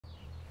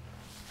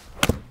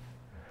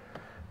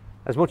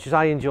As much as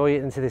I enjoy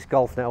it into this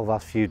golf net over the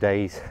last few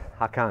days,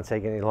 I can't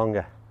take it any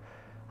longer.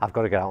 I've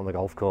got to get out on the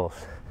golf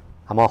course.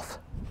 I'm off.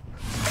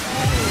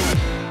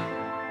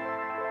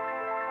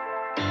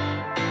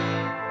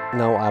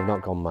 No, I've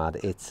not gone mad.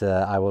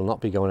 I will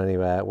not be going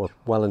anywhere. We're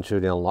well and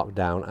truly on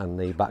lockdown and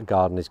the back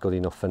garden is good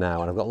enough for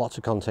now. And I've got lots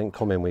of content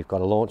coming. We've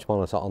got a launch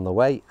monitor on the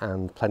way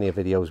and plenty of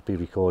videos to be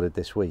recorded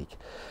this week.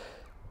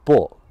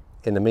 But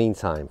in the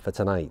meantime, for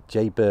tonight,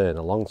 Jay Byrne,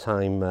 a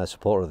long-time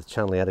supporter of the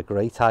channel, he had a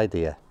great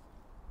idea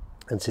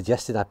and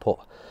suggested I put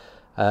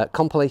a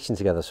compilation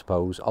together, I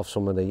suppose, of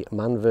some of the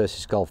man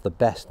versus golf, the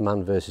best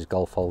man versus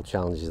golf hole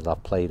challenges that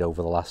I've played over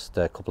the last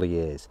couple of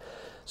years.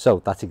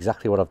 So that's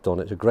exactly what I've done.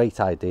 It's a great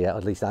idea,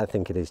 at least I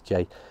think it is,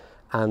 Jay.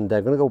 And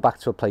I'm going to go back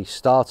to a place,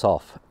 start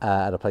off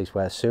at a place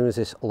where as soon as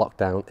this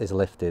lockdown is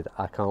lifted,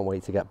 I can't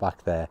wait to get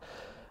back there.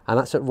 And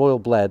that's at Royal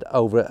Bled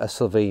over at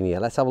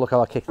Slovenia. Let's have a look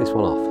how I kick this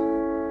one off.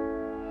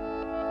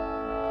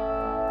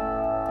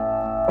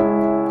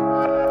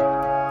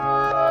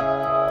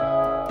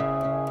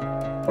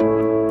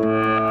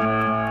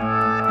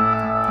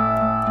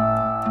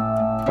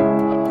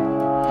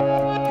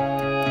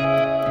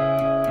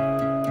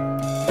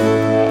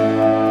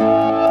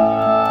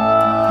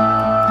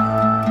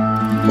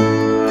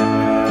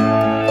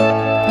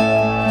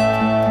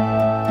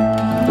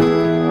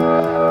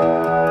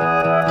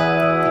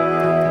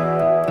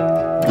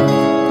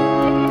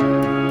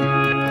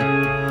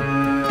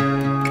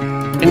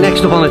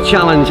 Next up on the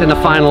challenge and the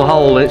final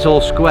hole, and it's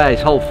all square,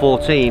 it's hole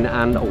 14,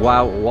 and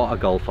wow, what a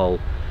golf hole.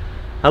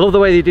 I love the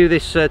way they do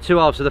this two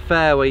halves of the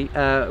fairway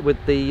with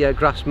the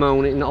grass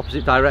mown in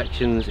opposite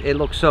directions. It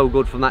looks so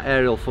good from that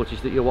aerial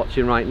footage that you're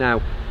watching right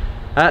now.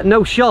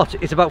 No shot,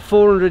 it's about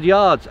 400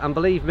 yards, and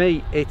believe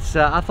me, it's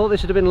I thought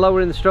this would have been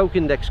lower in the stroke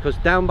index, because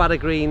down by the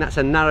green, that's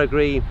a narrow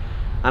green,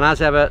 and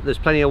as ever there's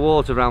plenty of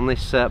water around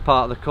this part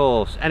of the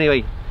course.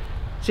 Anyway,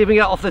 see if we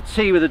can get off the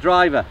tee with a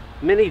driver,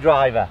 mini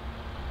driver.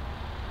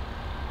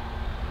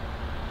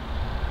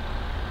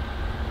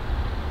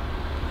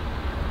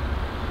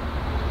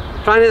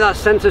 Try and hit that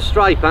centre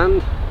stripe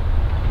and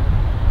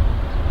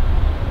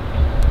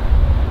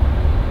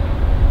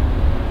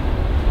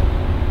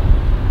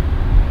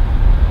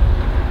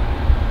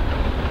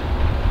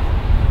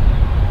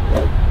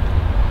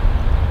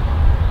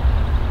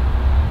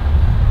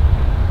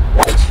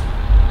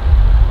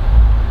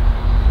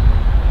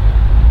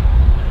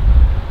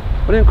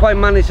we didn't quite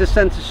manage the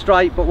centre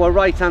stripe, but we're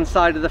right hand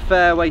side of the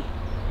fairway.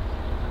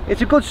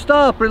 It's a good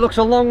start, but it looks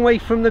a long way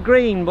from the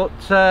green, but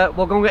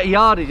we'll go and get a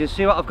yardage and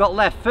see what I've got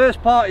left.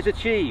 First part is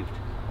achieved.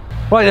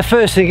 Right, the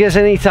first thing is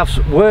I need to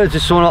have words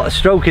with someone about the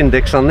stroke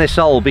index on this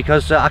hole,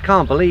 because I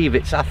can't believe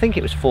I think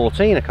it was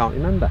 14, I can't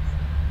remember.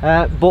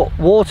 But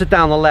water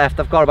down the left,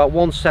 I've got about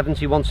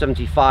 170,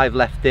 175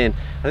 left in.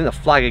 I think the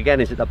flag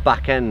again is at the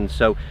back end,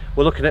 so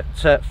we're looking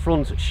at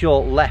front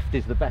short left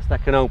is the best I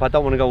can hope. I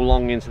don't want to go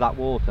long into that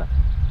water.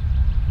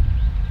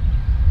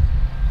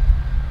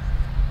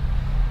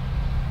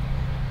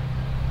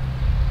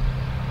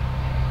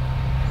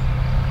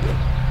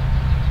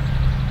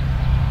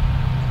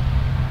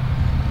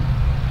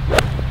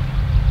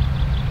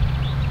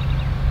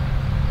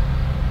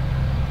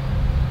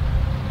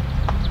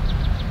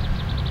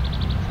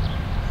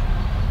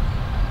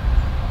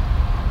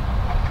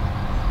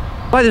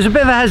 Right, there's a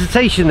bit of a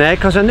hesitation there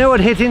because I knew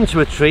I'd hit into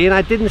a tree and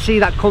I didn't see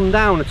that come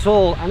down at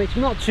all, and it's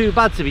not too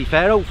bad to be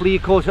fair. Hopefully you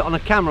caught it on a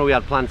camera we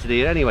had planted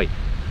here anyway.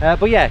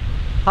 But yeah,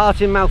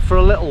 heart in mouth for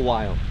a little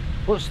while,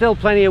 but still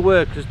plenty of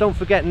work, because don't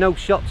forget, no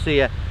shots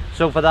here.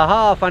 So for the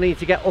half I need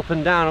to get up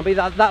and down.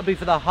 That'll be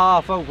for the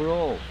half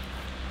overall.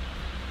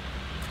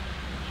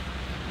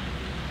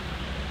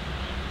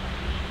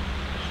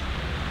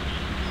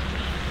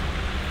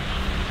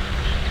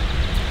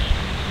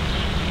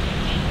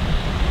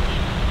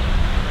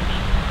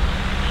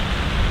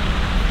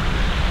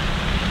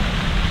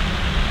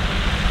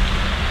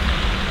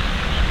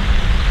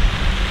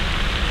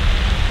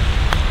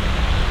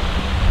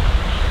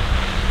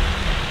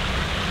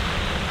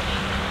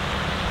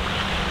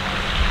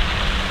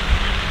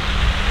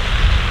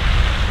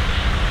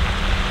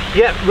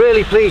 Yeah,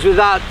 really pleased with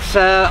that.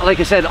 Like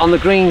I said, on the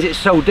greens it's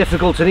so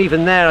difficult, and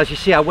even there, as you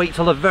see, I wait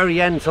till the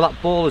very end till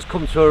that ball has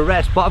come to a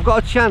rest, but I've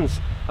got a chance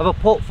of a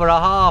putt for a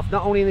half,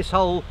 not only in this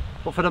hole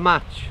but for the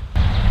match.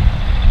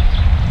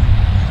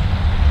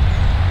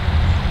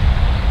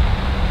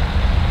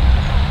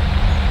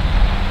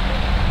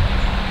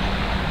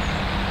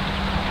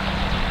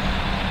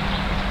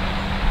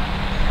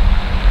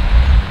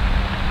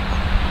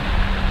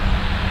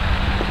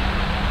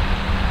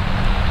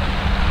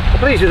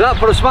 Pleased with that,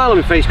 put a smile on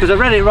my face because I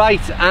read it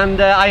right,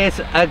 and I hit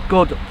a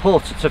good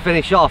putt to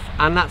finish off,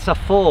 and that's a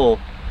 4,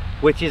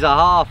 which is a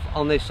half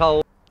on this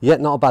hole. Yet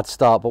not a bad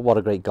start, but what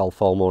a great golf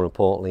hole more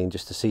importantly, and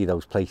just to see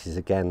those places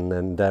again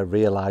and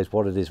realise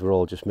what it is we're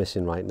all just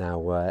missing right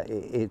now.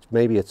 It's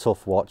maybe a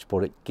tough watch,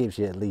 but it gives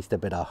you at least a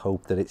bit of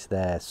hope that it's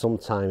there.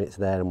 Sometime it's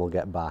there and we'll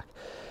get back.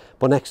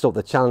 But next up,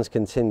 the challenge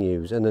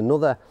continues, and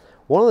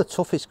one of the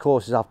toughest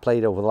courses I've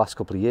played over the last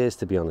couple of years,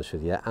 to be honest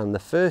with you. And the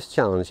first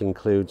challenge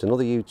includes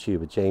another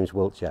YouTuber, James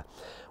Wiltshire.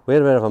 We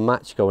had a bit of a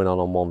match going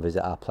on one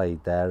visit I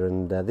played there,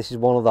 and this is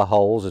one of the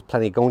holes. There's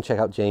plenty. Go and check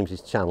out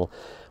James's channel.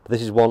 But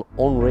this is one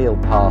unreal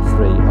par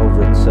 3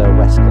 over at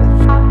West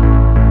Cliffs.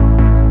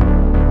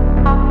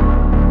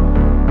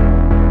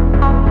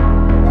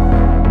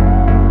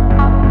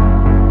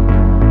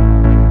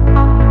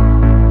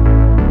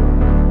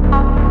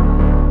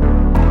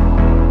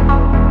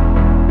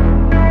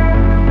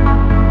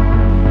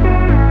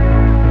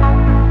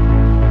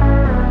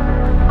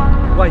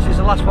 Right, so this is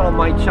the last one on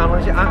my channel,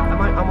 is it?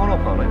 I'm on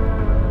up on it.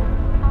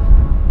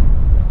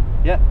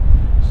 Yeah,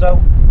 so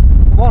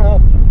one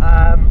up,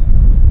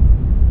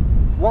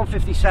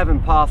 157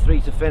 par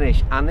 3 to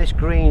finish, and this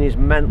green is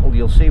mental.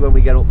 You'll see when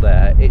we get up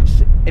there.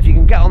 It's, if you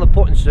can get on the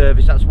putting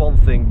surface, that's one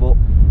thing, but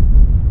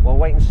we'll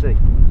wait and see.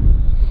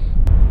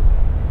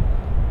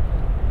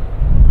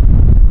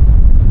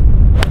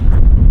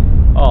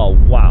 Oh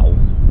wow,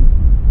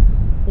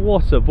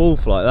 what a ball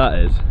flight that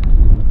is.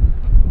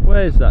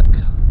 Where's that?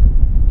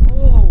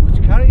 Oh, it's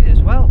carried it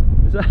as well.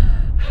 Is that,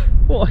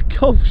 what a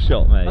golf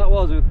shot, mate. That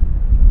was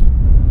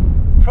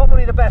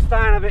probably the best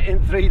iron of it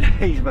in 3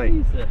 days, mate.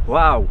 Jesus.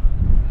 Wow.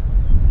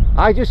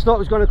 I just thought it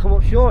was going to come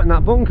up short in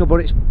that bunker,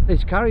 but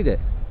it's carried it.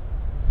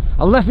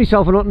 I left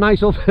myself a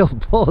nice uphill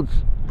putt.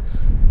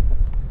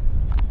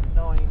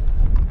 9.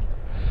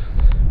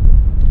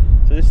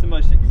 So this is the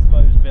most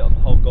exposed bit on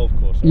the whole golf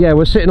course, right? Yeah,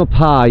 we're sitting up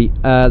high.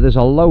 There's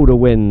a load of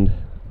wind.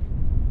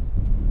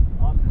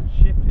 I'm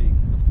chipping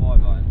a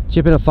 5-iron.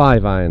 Chipping a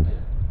 5-iron.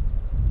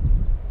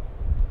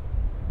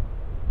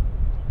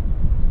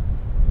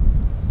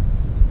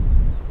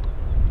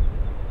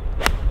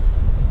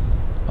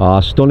 Ah,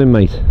 oh, stunning,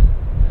 mate.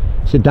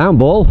 It's a down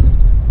ball.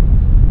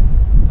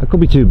 That could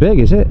be too big,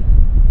 is it?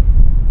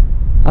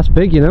 That's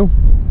big, you know.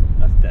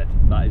 That's dead.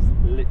 That is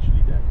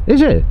literally dead.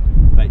 Is it?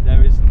 Mate,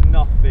 there is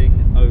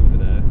nothing over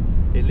there.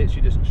 It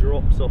literally just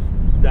drops off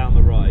down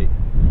the right,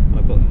 and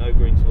I've got no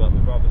green to work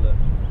with. Rather look.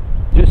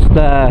 Just you've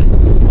got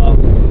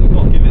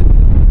to give it.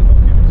 You've got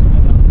to give it to me.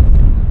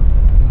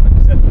 Like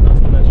I said, that's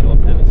the best shot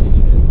I've ever seen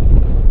you hit.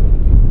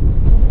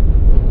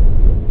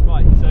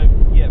 Right, so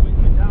yeah,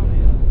 we're down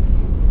here.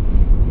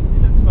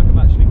 It looks like I've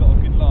actually got a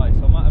good lie,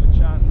 so I might have a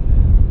chance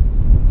here.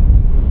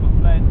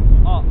 I'm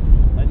playing up,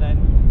 and then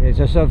it's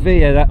a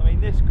severe. I mean,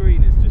 this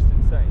green is just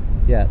insane.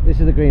 Yeah, this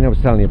is the green I was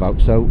telling you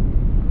about. So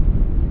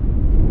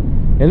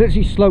it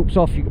literally slopes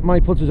off.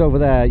 My putter's over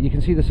there. You can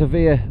see the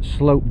severe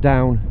slope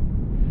down,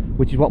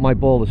 which is what my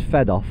ball is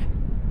fed off.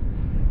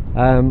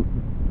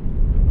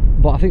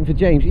 But I think for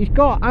James, he's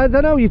got, I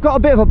don't know, you've got a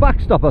bit of a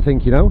backstop, I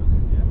think, you know.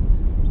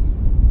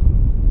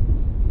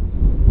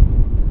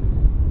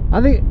 Yeah.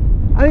 I think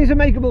it's a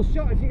makeable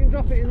shot if you can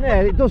drop it in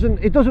there. It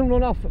doesn't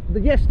run off.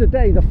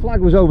 Yesterday the flag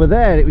was over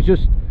there. It was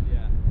just,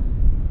 yeah.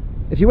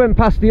 If you went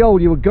past the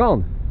hole, you were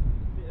gone.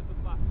 Bit of a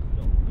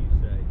backstop, you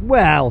say?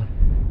 Well.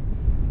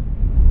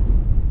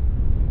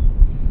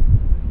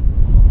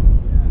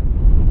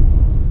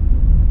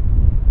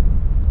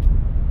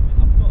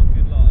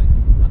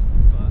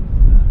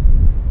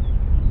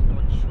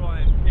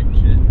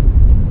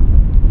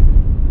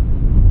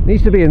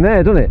 Needs to be in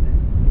there, doesn't it?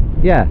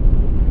 Yeah.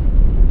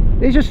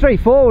 It's just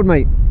straightforward,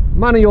 mate.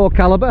 Man of your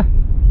calibre.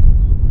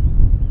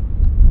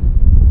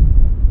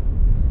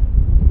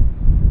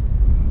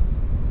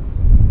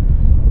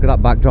 Look at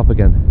that backdrop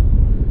again.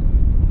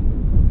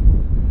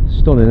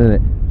 Stunning, isn't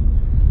it?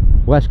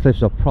 West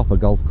Cliffs are a proper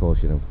golf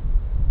course, you know.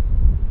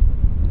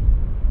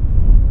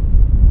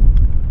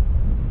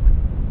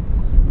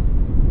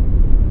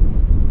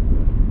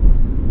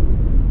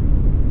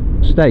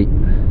 State.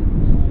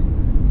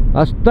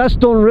 That's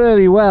done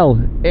really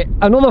well.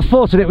 Another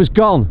foot and it was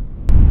gone.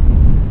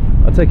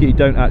 I take it you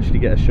don't actually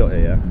get a shot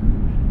here, yeah?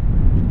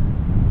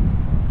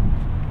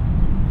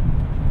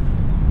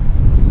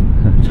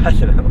 I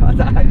don't know.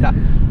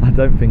 I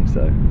don't think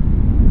so.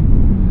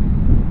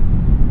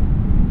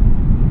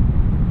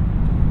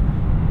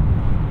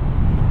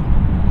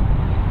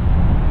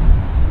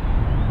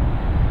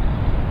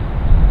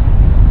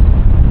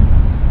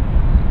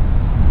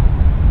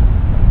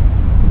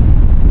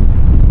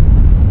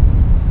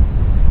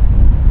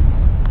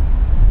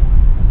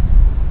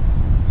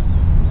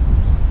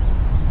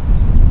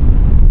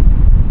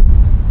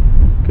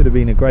 Could have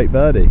been a great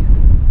birdie.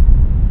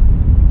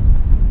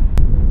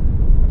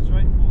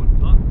 Straightforward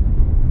putt.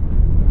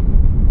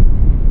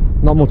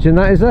 Not much in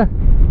that, is there?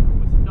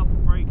 It's a double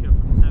breaker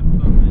from 10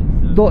 foot,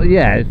 mate, so.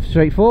 Yeah, it's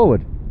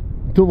straightforward.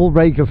 Double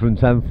breaker from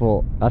 10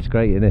 foot. That's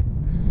great, isn't it?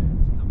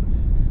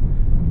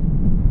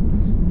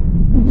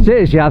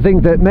 Seriously, I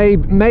think that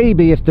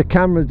maybe if the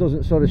camera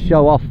doesn't sort of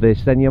show off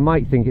this, then you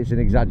might think it's an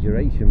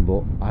exaggeration,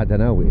 but I don't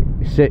know.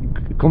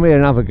 Come here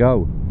and have a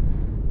go.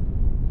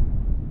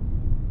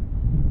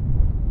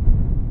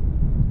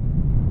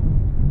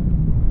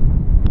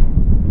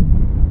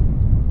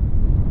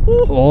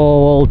 Oh,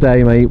 all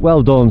day, mate.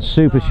 Well done.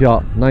 Super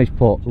shot. Nice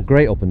putt.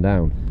 Great up and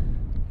down.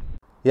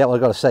 Yeah, well,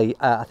 I've got to say,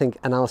 I think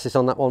analysis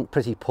on that one,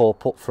 pretty poor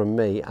putt from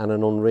me and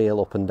an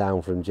unreal up and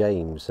down from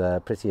James.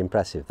 Pretty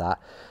impressive, that.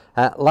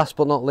 Last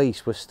but not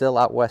least, we're still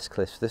at West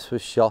Cliffs. This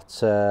was shot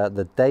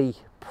the day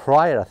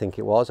prior, I think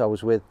it was, I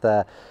was with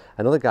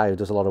another guy who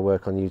does a lot of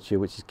work on YouTube,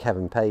 which is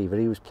Kevin Paver.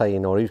 He was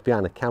playing, or he was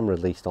behind a camera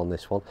at least on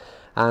this one,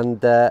 and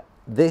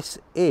this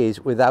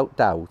is without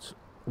doubt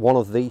one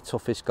of the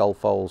toughest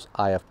golf holes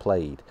I have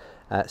played.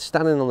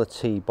 Standing on the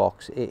tee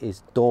box, it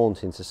is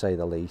daunting to say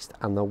the least,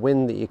 and the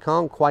wind that you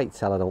can't quite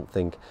tell, I don't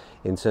think,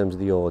 in terms of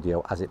the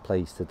audio as it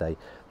plays today.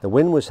 The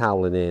wind was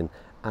howling in,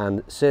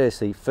 and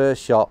seriously,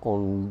 first shot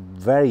on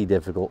very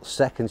difficult,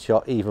 second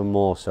shot even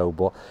more so,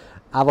 but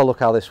have a look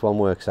how this one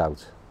works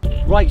out.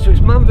 Right, so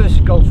it's Man vs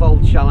Golf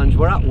Hole Challenge.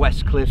 We're at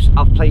West Cliffs.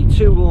 I've played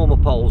 2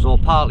 warm-up holes, or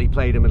partly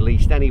played them at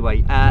least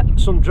anyway.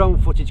 Some drone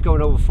footage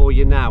going over for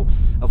you now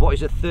of what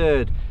is a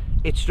third.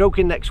 It's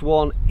stroking next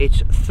one,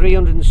 it's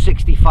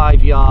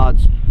 365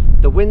 yards.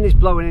 The wind is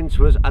blowing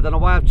into us. I don't know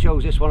why I've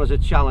chose this one as a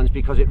challenge,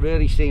 because it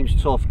really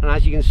seems tough, and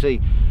as you can see,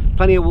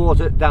 plenty of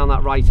water down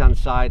that right hand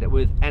side.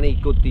 With any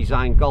good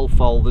design golf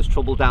hole, there's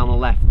trouble down the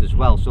left as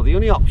well, so the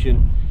only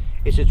option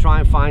is to try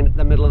and find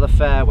the middle of the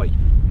fairway.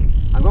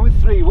 I'm going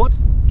with 3 wood.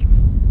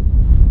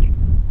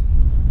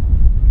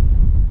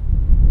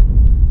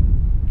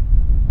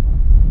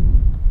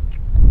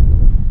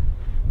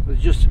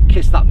 Let's just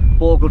kiss that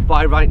ball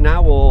goodbye right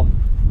now, or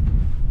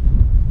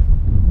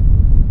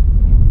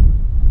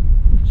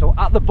so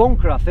at the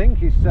bunker. I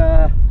think is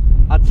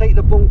I'd take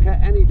the bunker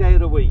any day of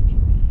the week.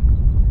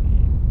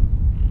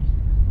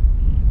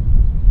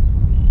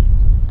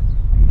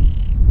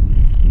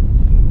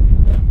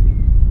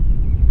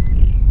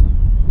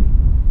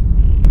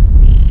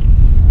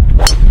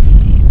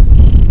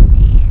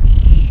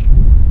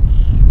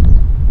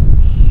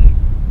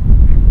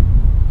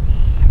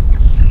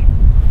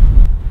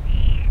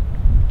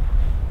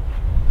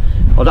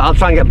 I'll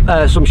try and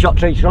get some shot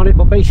tracer on it,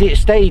 but basically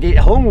it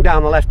hung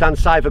down the left hand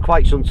side for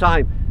quite some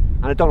time,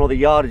 and I don't know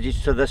the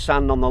yardages to the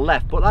sand on the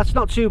left, but that's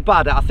not too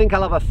bad. I think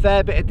I'll have a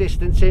fair bit of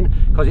distance in,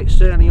 because it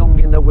certainly hung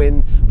in the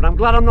wind, but I'm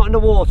glad I'm not in the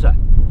water.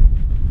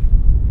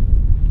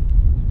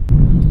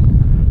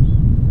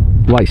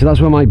 Right, so that's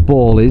where my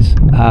ball is,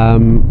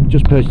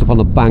 just perched up on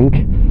the bank,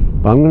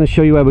 but I'm going to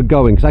show you where we're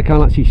going, because I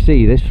can't actually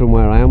see this from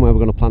where I am, where we're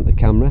going to plant the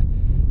camera.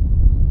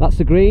 That's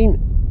the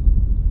green.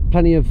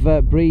 Plenty of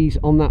breeze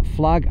on that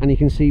flag, and you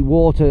can see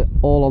water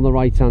all on the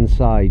right hand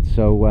side.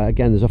 So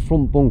again, there's a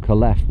front bunker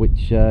left,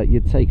 which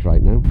you'd take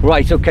right now.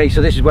 Right, okay,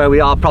 so this is where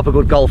we are. Proper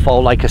good golf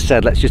hole, like I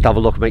said. Let's just have a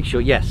look and make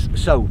sure. Yes,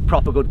 so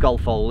proper good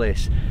golf hole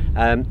this.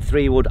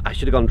 3 wood. I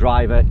should have gone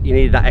driver. You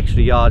needed that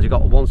extra yard. You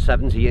got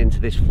 170 into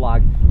this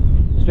flag,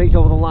 straight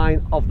over the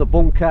line of the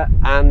bunker,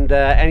 and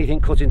anything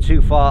cutting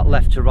too far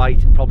left to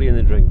right, probably in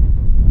the drink.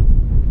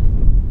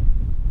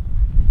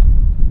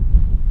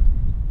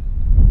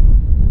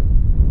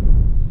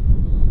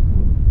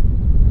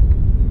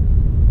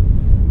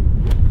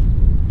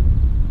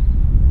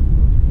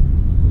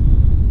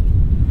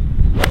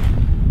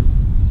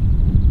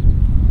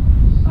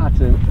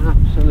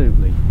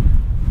 Absolutely.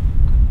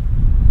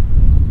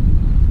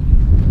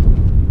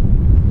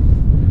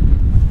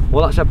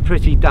 Well, that's a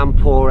pretty damn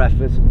poor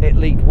effort. It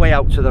leaked way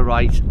out to the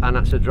right, and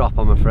that's a drop,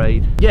 I'm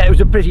afraid. Yeah, it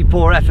was a pretty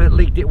poor effort,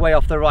 leaked it way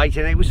off the right,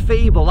 and it was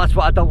feeble. That's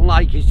what I don't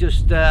like, is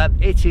just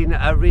hitting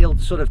a real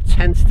sort of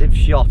tentative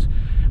shot,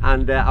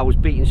 and I was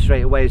beaten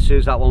straight away as soon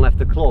as that one left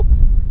the club.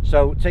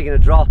 So taking a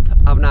drop,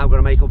 I've now got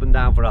to make up and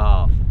down for a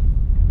half.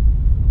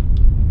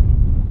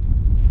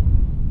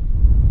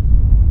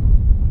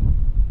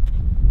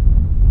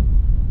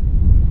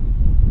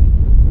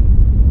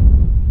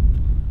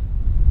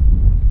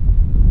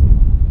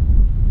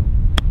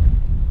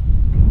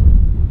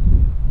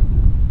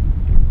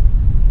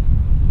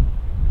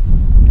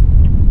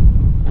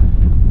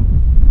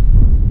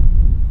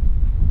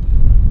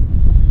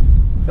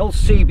 Old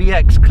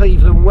CBX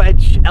Cleveland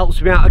wedge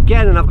helps me out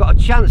again, and I've got a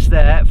chance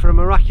there for a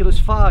miraculous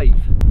 5.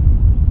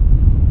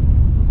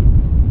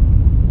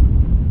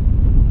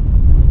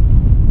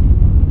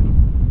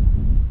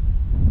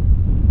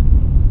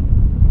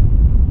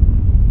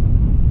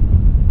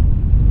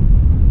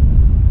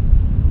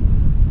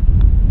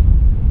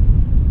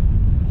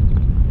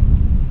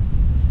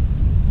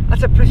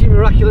 That's a pretty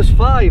miraculous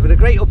 5 and a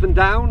great up and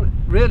down.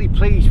 Really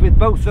pleased with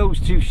both those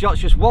 2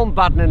 shots, just one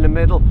bad one in the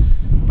middle.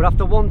 But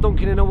after one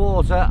dunking in the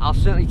water, I'll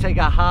certainly take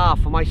a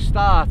half for my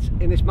start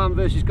in this Man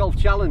vs Golf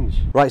Challenge.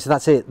 Right, so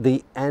that's it,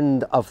 the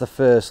end of the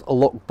first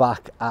look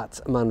back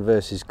at Man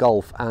vs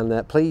Golf,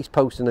 and please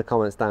post in the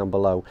comments down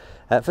below,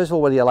 first of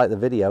all, whether you like the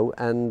video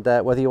and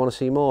whether you want to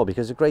see more,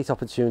 because it's a great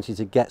opportunity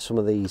to get some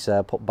of these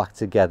put back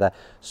together.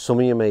 Some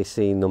of you may have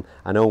seen them.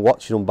 I know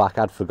watching them back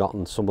I'd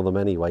forgotten some of them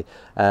anyway,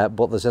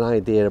 but there's an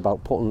idea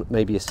about putting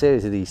maybe a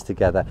series of these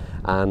together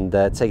and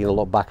taking a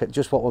look back at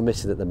just what we're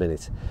missing at the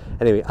minute.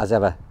 Anyway, as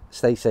ever,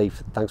 stay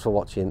safe, thanks for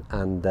watching,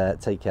 and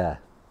take care.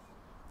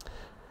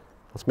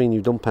 That's me and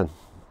you done, Pen.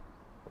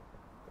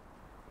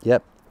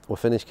 Yep, we're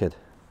finished, kid.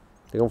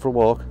 You going for a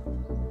walk?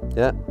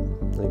 Yeah?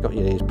 You got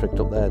your ears pricked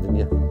up there, didn't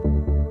you?